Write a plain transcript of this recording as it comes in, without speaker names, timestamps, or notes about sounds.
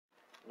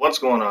What's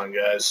going on,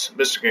 guys?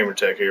 Mr.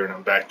 Gamertech here, and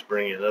I'm back to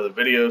bring you another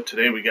video.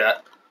 Today we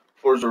got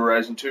Forza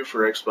Horizon 2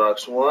 for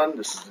Xbox One.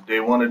 This is the Day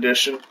 1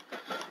 edition.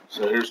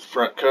 So here's the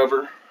front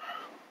cover.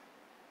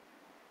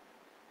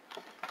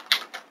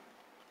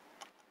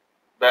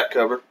 Back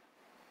cover.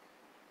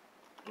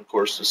 Of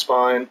course, the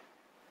spine.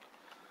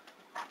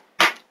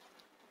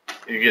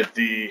 You get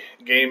the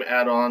game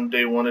add-on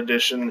Day 1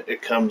 edition.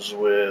 It comes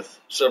with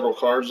several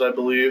cards, I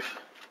believe.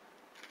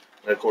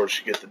 And of course,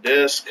 you get the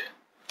disc.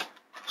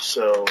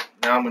 So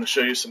now I'm going to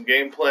show you some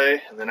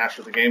gameplay, and then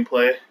after the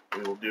gameplay,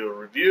 we will do a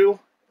review,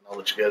 and I'll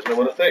let you guys know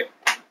what I think.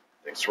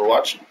 Thanks for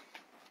watching.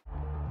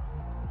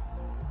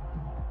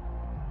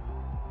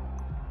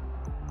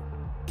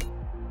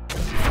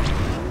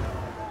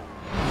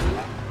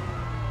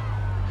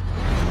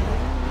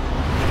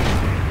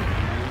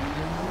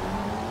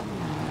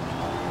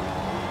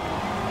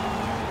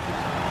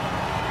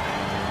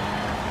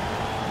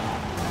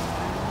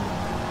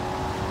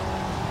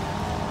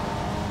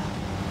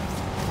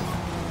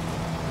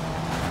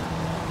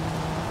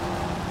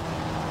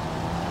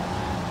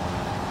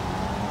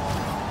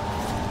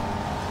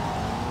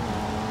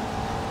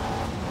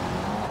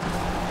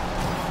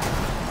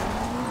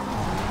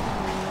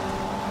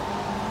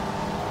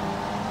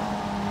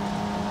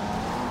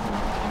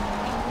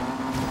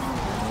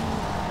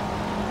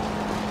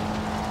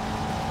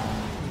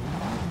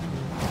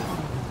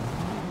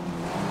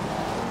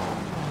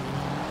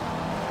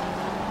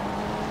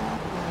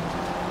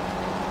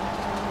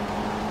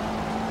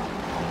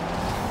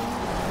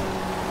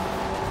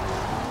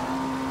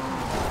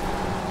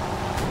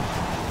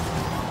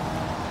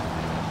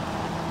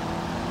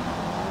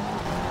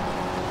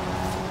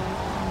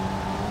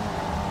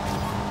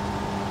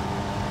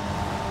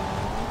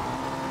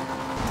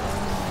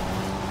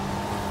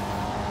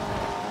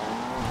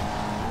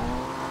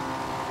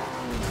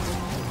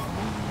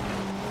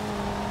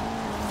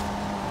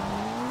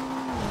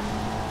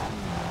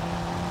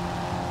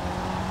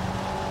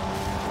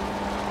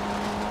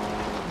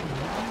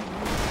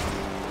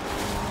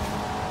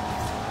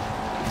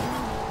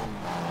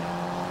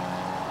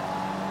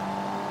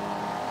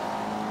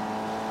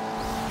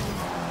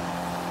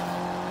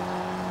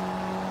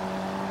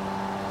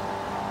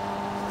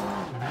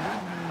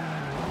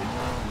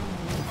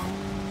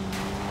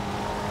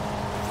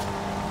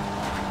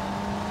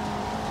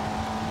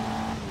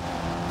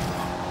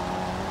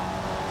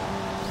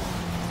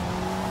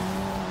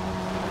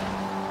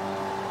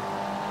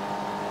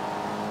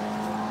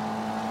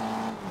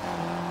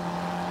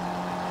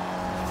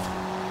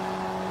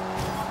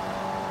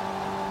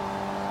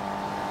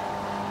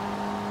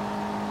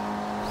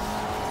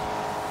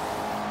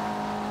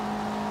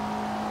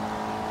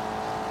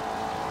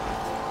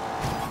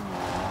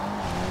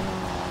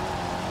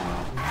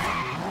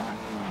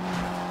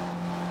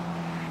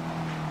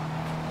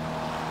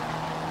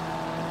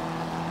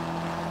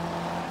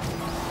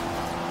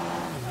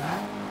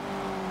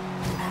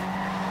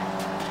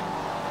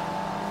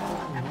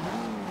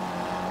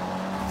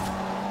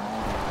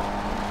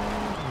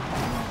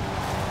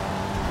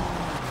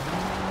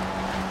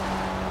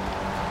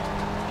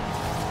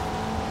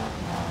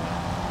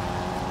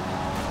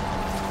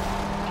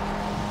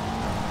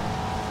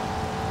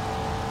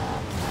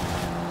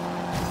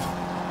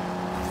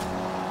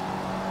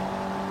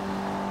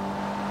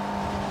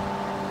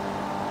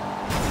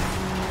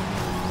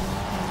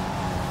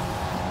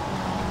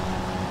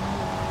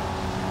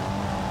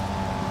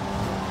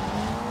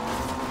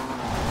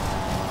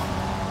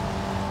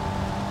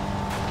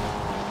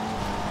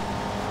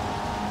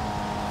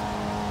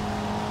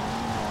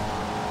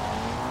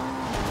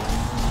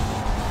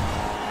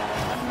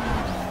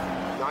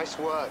 Nice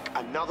work.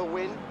 Another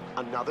win,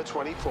 another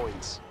 20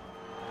 points.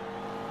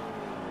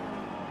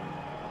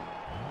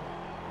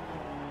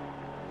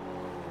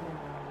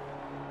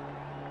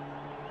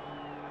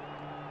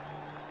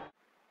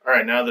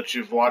 Alright, now that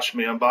you've watched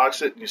me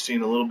unbox it and you've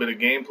seen a little bit of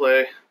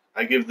gameplay,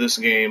 I give this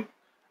game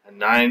a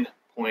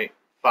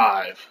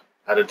 9.5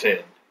 out of 10.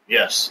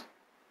 Yes,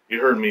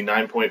 you heard me,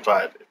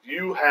 9.5. If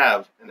you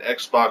have an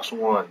Xbox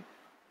One,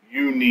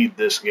 you need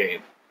this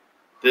game.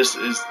 This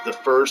is the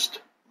first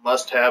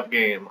must-have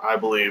game, I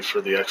believe, for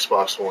the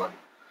Xbox One.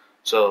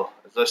 So,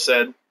 as I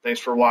said,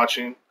 thanks for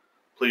watching.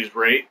 Please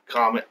rate,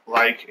 comment,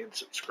 like, and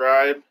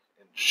subscribe,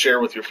 and share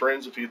with your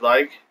friends if you'd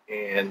like,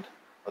 and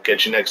I'll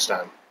catch you next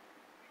time.